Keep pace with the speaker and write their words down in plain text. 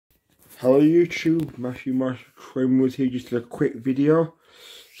Hello YouTube, Matthew Marshall was here, just a quick video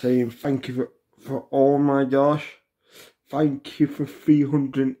saying thank you for oh my gosh, thank you for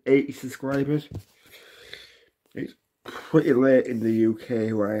 380 subscribers. It's pretty late in the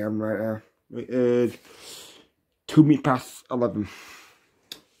UK where I am right now. It is 2 minutes past 11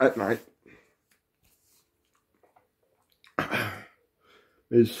 at night.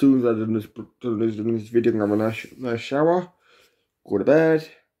 As soon as I've done this video, I'm gonna have a nice shower, go to bed,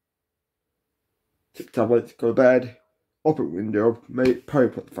 take tablets, go to bed, open the window, probably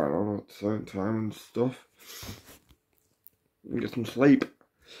put the fan on at the same time and stuff, and get some sleep.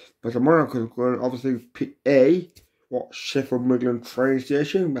 But tomorrow I'm going to obviously PA, what Sheffield Midland train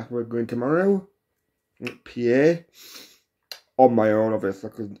station, where we're going tomorrow, PA, on my own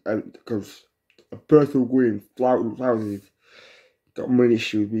obviously, because a person going flowers got money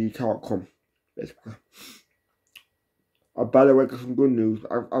issues, but he can't come, basically. By the way, got some good news.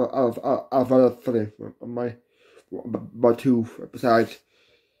 I've had a filling on my tooth. Besides,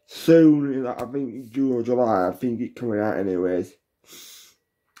 soon, I think June or July, I think it's coming out anyways.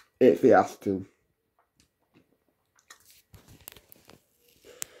 If it has to.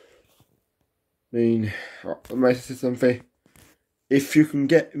 I mean, I might say something. If you can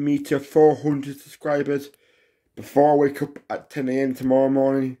get me to 400 subscribers before I wake up at 10 AM tomorrow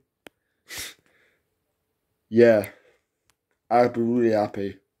morning, yeah, I'd be really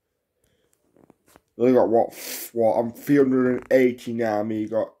happy. They got what? I'm 380 now. Me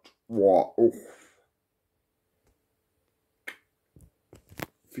got what? Oh,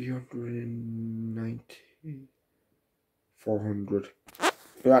 390, 400. For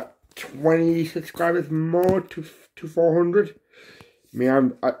that 20 subscribers more to 400. I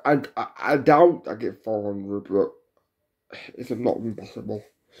mean, I doubt I get 400, but it's not impossible.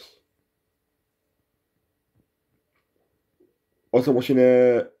 Also watching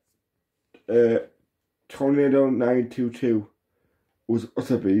Tornado 922 was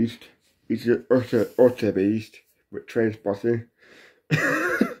utter beast. He's an utter beast with train spotting.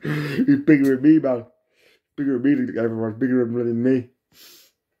 He's bigger than me, man. Bigger than me than everyone. Bigger than me.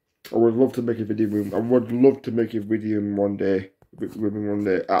 I would love to make a video with him. I would love to make a video one day. With him one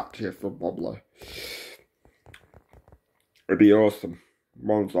day at Sheffield probably. It'd be awesome.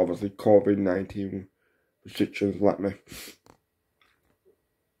 Once obviously COVID-19 restrictions let me.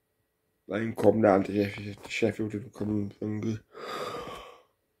 Let him come down to Sheffield and come and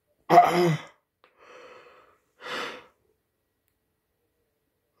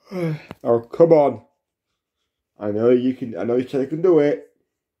oh, come on. I know you can do it.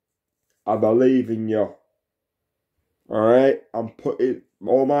 I believe in you. Alright? I'm putting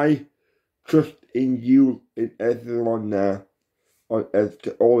all my trust in you, in everyone now.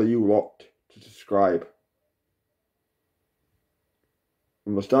 To all of you lot to subscribe.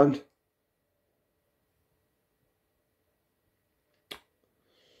 Understand?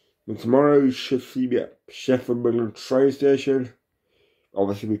 And tomorrow you should see me at Sheffield Midland train station.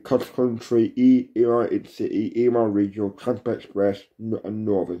 Obviously with Cross Country, United City, Email Regional, Transport Express, and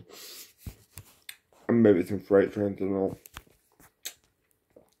Northern. And maybe some freight trains and all.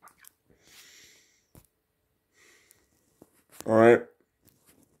 Alright.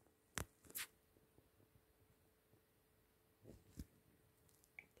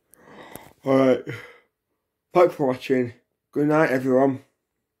 Alright. Thanks for watching. Good night everyone.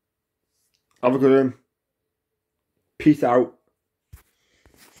 Have a good one. Peace out.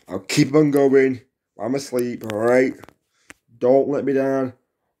 I'll keep on going while I'm asleep, alright? Don't let me down.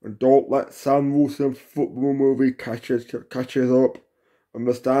 And don't let Sam Wilson football movie catch us up.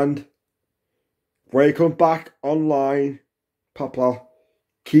 Understand? When he comes back online, Papa,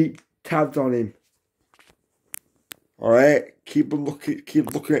 keep tabs on him. Alright? Keep looking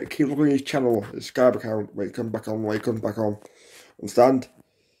at his channel, his Skype account when he comes back on. Understand?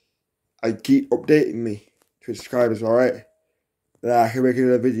 And keep updating me to subscribers, alright? Then I can make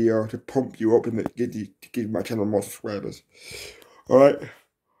another video to pump you up and give my channel more subscribers. Alright?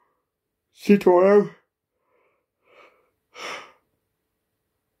 See you tomorrow.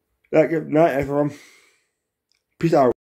 Good night everyone. Peace out.